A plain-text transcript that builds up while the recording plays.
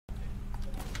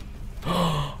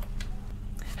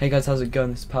Hey guys, how's it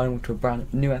going? This is Powelly. Welcome to a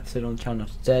brand new episode on the channel.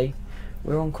 Today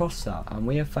we're on Crossout and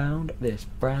we have found this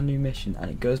brand new mission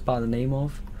and it goes by the name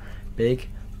of Big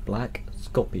Black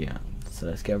Scorpion. So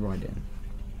let's get right in.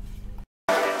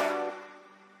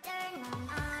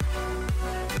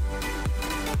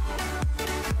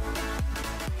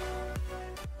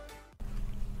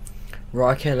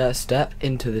 Right, okay, let's step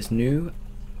into this new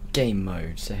game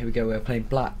mode. So here we go, we're playing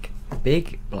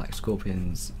Big Black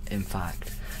Scorpions, in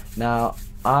fact. Now,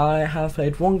 I have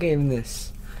played one game in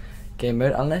this game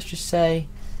mode, and let's just say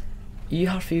you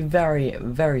have to be very,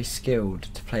 very skilled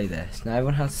to play this. Now,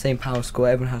 everyone has the same power score,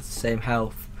 everyone has the same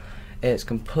health. It's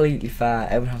completely fair,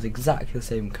 everyone has exactly the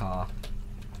same car.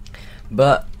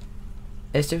 But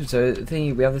it's different. So the thing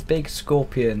is, we have this big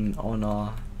scorpion on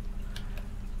our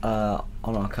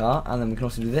car, and then we can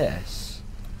also do this,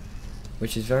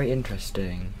 which is very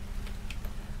interesting.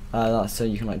 That's so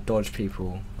you can like dodge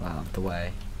people out of the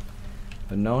way,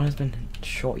 but no one has been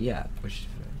shot yet, which is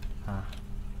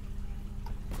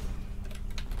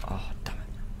oh damn it!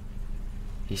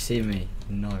 You see me?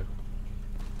 No.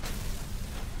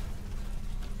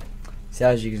 See,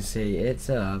 as you can see, it's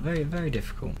very, very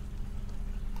difficult.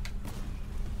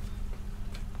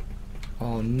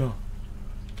 Oh no!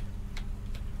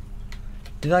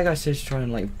 Did that guy just try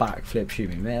and like backflip shoot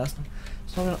me? Man, that's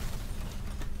not gonna.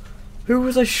 Who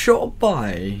was I shot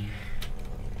by?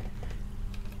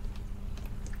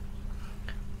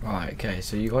 Right, okay,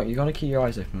 so you gotta keep your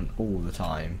eyes open all the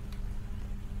time,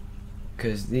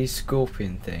 because these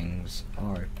scorpion things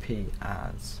are OP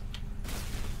as.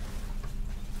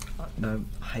 No,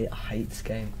 I hate this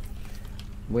game.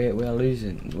 We are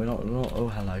losing. We're not. Oh,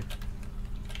 hello.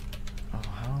 Oh,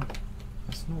 how?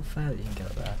 That's not fair that you can get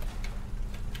up there.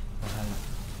 Oh,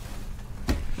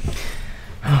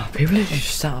 hello. People are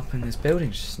just sat up in this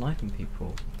building just sniping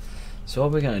people. So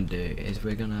what we're gonna do is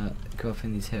we're gonna go up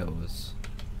in these hills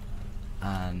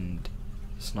and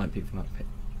snipe people from up here.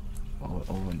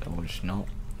 Or just not.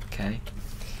 Okay.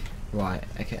 Right,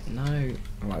 okay, no.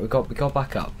 Right, we got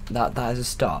back up. That is a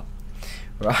start.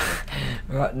 Right.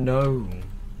 Right, no.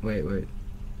 Wait.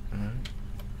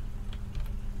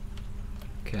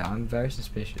 Okay, I'm very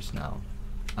suspicious now.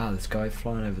 Ah, this guy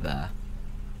flying over there.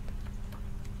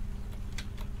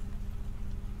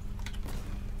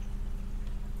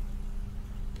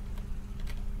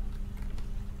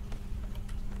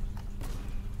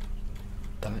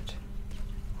 Damn it.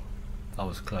 That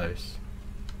was close.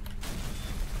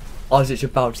 I was just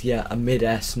about to get a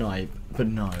mid-air snipe, but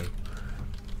no.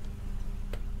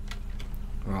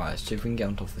 Right, let's see if we can get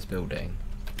on top of this building.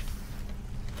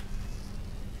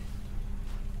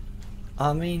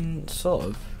 I mean, sort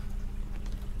of.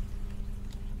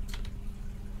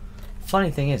 Funny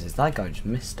thing is that guy just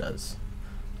missed us.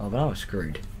 Oh, but I was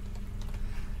screwed.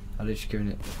 I literally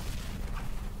given it.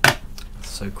 That's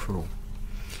so cruel.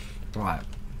 Right.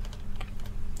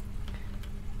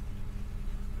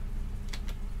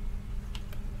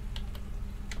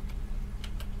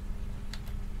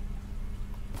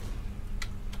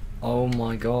 Oh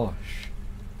my gosh.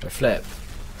 A flip.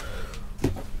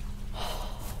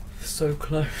 So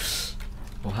close.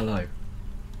 Oh, hello.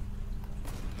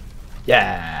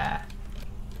 Yeah.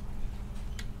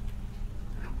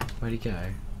 Where'd he go?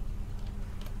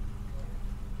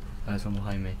 There's one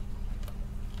behind me.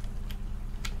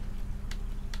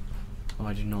 Oh,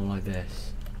 I do not like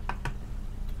this.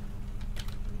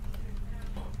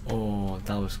 Oh,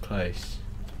 that was close.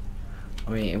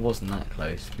 I mean, it wasn't that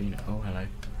close, but you know. Oh, hello.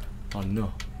 Oh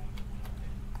no.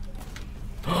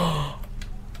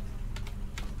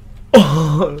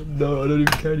 Oh no, I don't even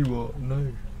care anymore.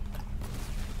 No.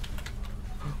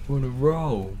 We're on a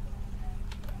roll.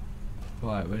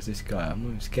 Right, where's this guy? I'm not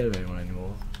even scared of anyone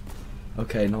anymore.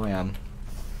 Okay, now I am.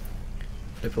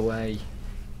 Flip away.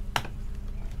 That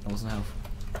wasn't helpful.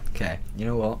 Okay, you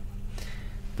know what?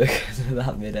 Because of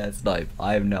that mid-air snipe,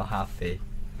 I am not happy.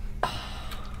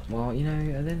 Well, you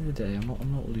know, at the end of the day, I'm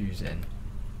not losing.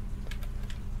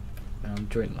 I'm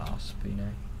joint last, but you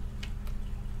know.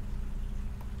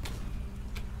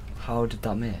 How did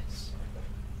that miss?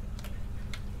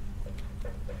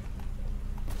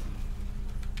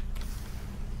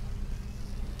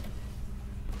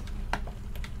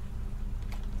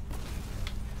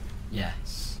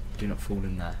 Yes. Do not fall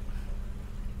in there.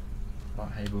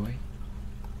 Right, hey boy.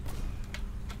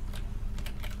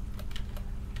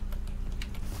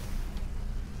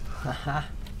 Haha.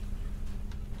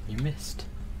 You missed.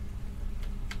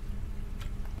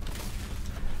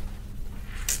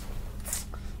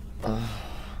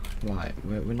 Right,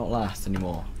 we're not last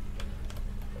anymore.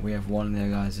 We have one and the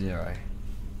other guy's 0.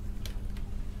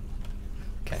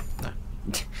 Okay, no.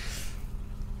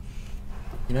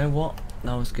 You know what?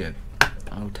 That was good.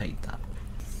 I'll take that.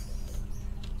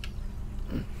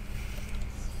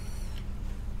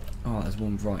 Oh, there's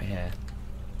one right here.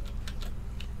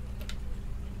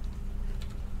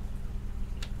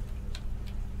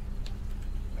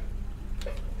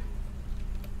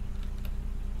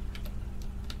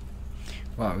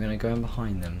 Right, we're gonna go in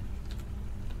behind them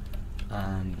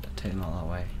and take them out that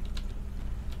way.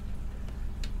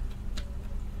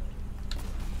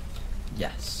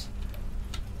 Yes.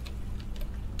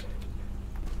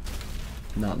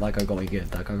 No, that guy got me good.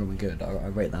 That guy got me good. I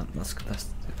rate that. That's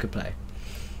a good play.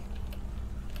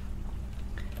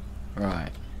 Right.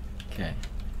 Okay.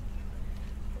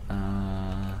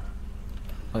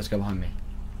 Let's go behind me.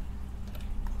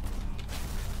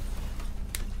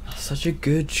 That's such a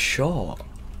good shot.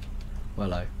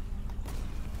 Wello.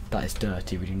 That is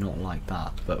dirty. We do not like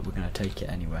that, but we're gonna take it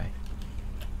anyway.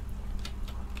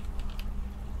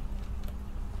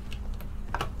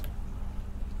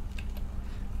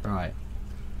 Right.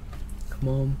 Come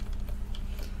on.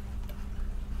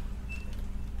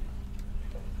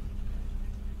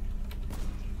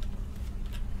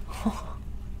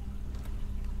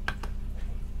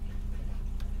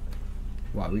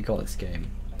 Right, we got this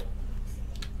game.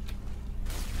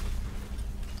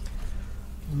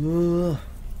 Ugh.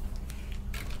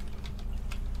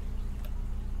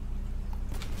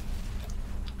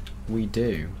 We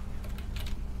do.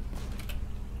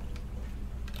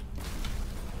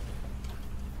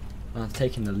 I'm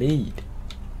taking the lead.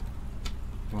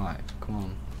 Right, come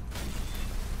on.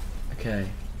 Okay.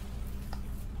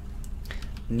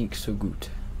 Nicht so gut.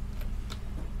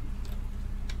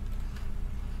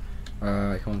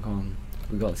 Alright, come on.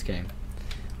 We got this game.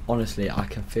 Honestly, I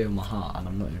can feel my heart and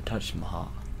I'm not even touching my heart.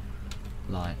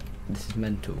 Like, this is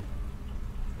mental.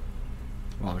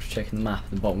 Right, I'm just checking the map,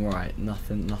 the bottom right,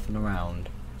 nothing around.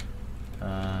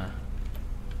 Right,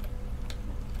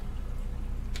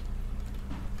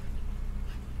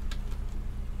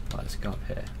 let's go up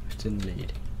here. It's in the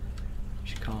lead.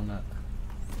 She can't let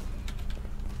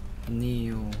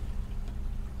Neil.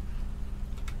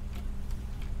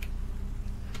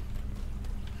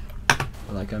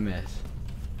 Well, like I missed.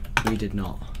 We did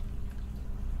not.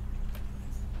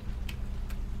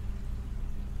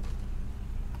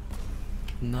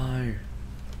 No.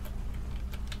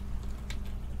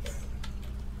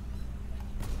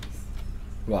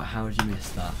 Right, how did you miss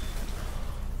that?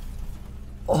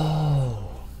 Oh.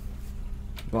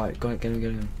 Right, go on, get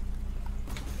him.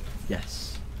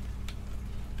 Yes.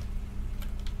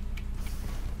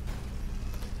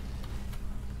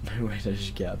 No way to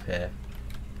just get up here.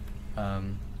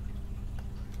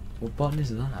 What button is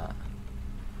that? I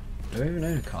don't even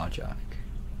own a car jack.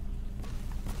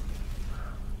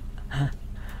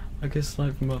 I can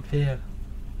snipe from up here.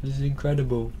 This is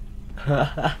incredible.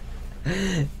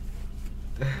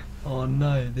 Oh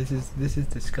no, this is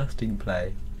disgusting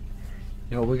play.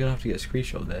 You know what, we're gonna have to get a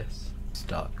screenshot of this.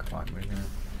 Stuck. Right, we're gonna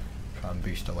try and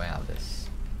boost our way out of this.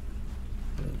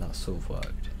 That sort of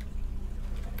worked.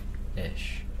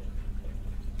 Ish.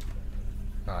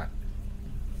 Right.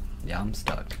 Yeah, I'm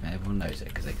stuck. Everyone knows it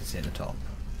because they can see at the top.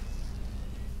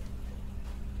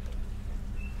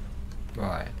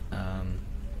 Right.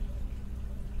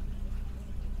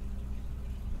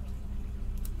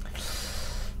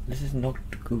 This is not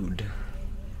good.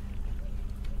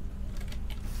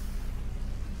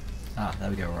 Ah, there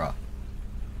we go. We're up.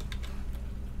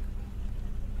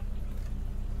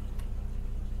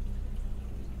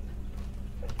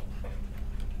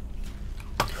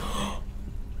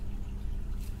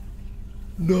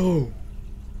 No!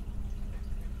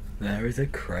 There is a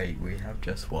crate, we have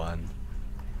just one.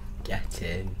 Get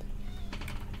in.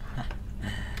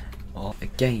 Oh,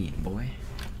 again, boy.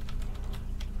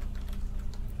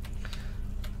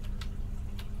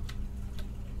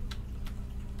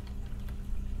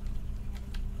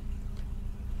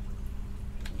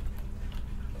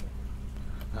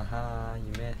 Haha,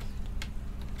 you missed.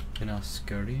 You're now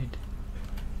scurried.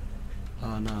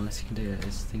 Oh no, unless you can do it,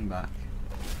 it's thing back.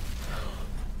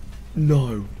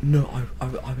 No,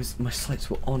 I was, my sights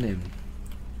were on him.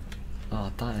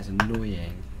 Oh, that is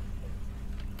annoying.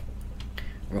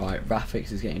 Right,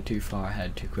 Rafix is getting too far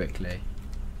ahead too quickly.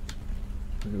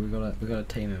 We gotta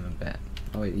tame him a bit.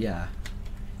 Oh wait, yeah.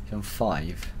 He's on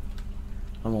 5.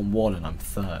 I'm on 1 and I'm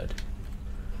 3rd.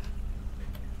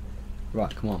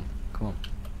 Right, come on.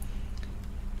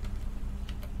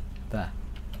 There.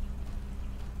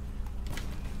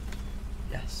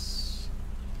 Yes.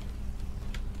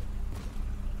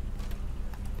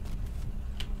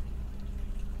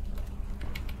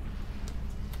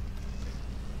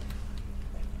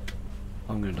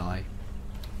 I'm gonna die.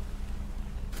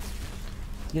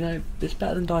 you know, it's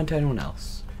better than dying to anyone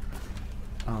else.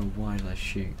 Oh, why did I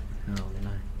shoot? Oh no.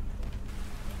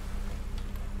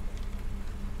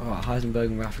 Alright, Heisenberg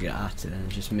and Rafa get at it, and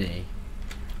it's just me.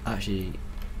 Actually,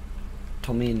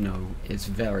 Tomino is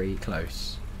very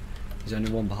close. There's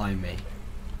only one behind me.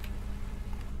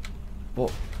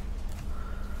 What?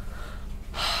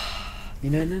 You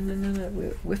know,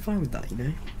 no, we're fine with that, you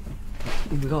know?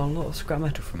 We got a lot of scrap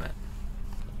metal from it.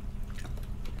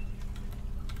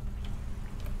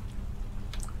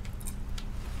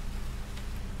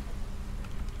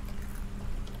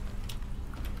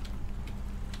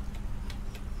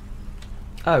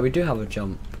 Oh, we do have a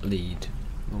jump lead,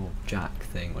 or jack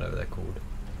thing, whatever they're called.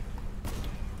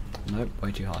 Nope,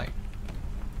 way too high.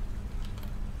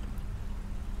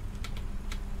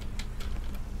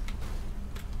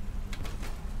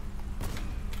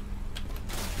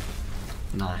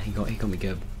 Nah, he got me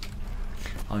good.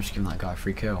 I'm just giving that guy a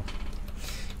free kill.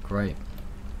 Great.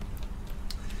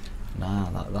 Nah,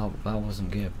 that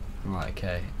wasn't good. Right,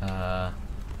 okay. That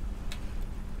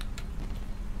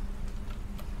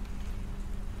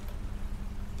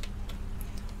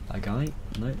guy?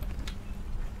 Nope.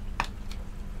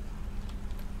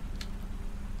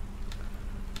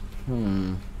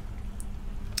 We're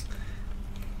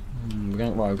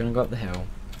gonna go up the hill.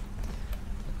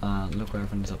 Look where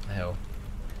everyone's up the hill.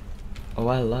 Oh,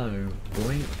 hello,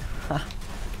 boy.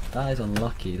 That is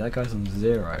unlucky. That guy's on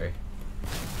 0.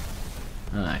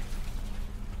 No.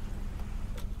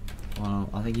 Well,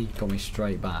 I think he got me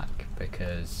straight back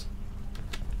because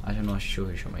I'm not sure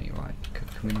who shot me. Right? Can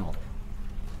we not?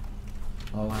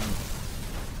 Oh wow.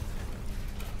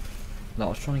 No, I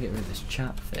was trying to get rid of this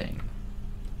chat thing.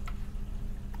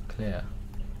 Clear.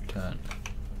 Turn.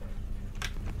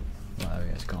 Right, there we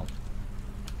go, it's gone.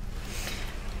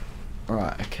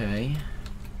 Right, okay.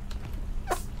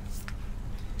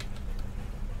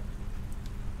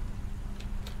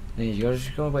 You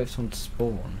just gotta wait for someone to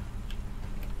spawn.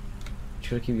 You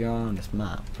gotta keep your eye on this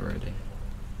map, really.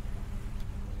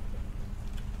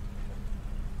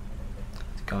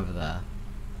 Let's go over there.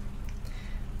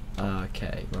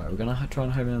 Okay, right, we're gonna try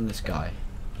and home in on this guy.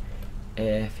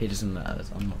 If he doesn't let us,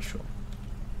 I'm not sure.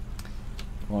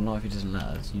 Well, not if he doesn't let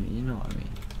us, you know what I mean.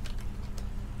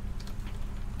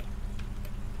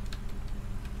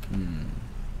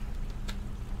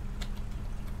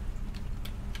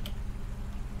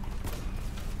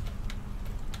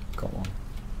 Got one.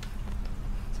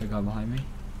 Is there a guy behind me?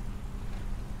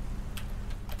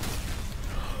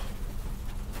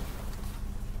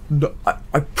 No,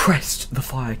 I pressed the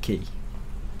fire key.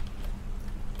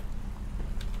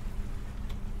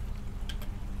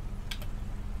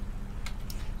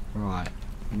 Right,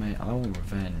 mate, I want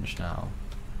revenge now.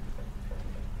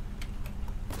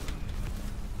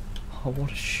 Oh,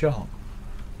 what a shot.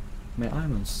 Mate,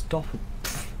 I'm unstoppable.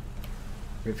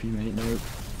 Rip you, mate, no.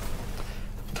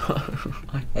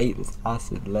 I hate this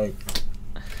acid lake.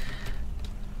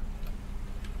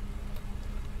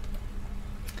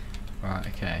 Right,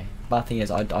 okay. Bad thing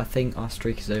is, I think our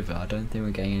streak is over. I don't think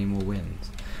we're getting any more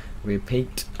wins. We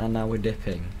peaked and now we're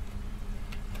dipping.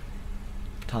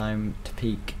 Time to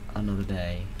peak another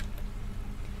day.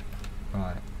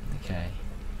 Right, okay.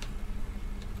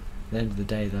 At the end of the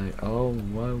day though, oh,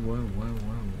 whoa, where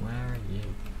are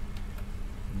you?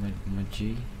 My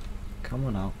G? Come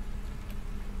on out.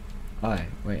 Oh,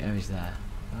 wait, oh, he's there.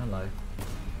 Hello.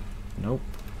 Nope.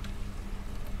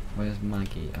 Where's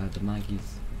Maggie? The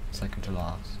Maggie's second to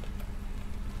last.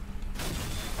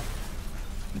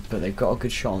 But they've got a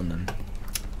good shot on them. I'll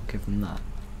give them that.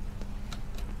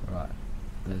 Right.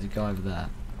 There's a guy over there.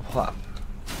 What?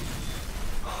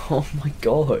 Oh my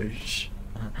gosh.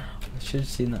 I should have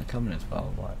seen that coming as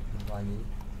well. What?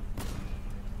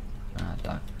 Ah,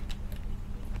 don't.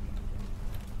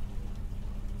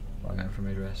 I'm going for a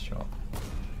mid-rest shot.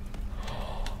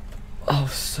 Oh,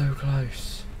 so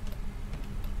close.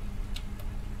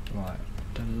 Right.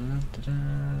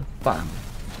 Bam.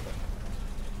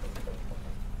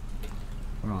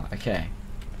 Right, okay.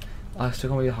 I still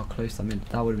can't believe how close that meant.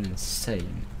 That would have been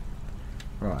insane.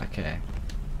 Right, okay.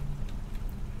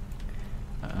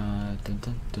 I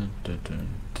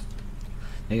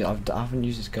haven't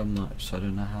used this gun much, so I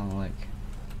don't know how like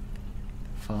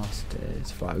fast it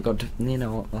is. Right, we've got to, you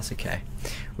know what, that's okay.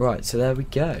 Right, so there we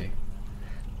go.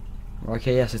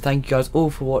 Okay, yeah, so thank you guys all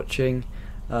for watching.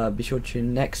 Be sure to tune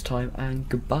in next time, and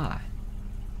goodbye.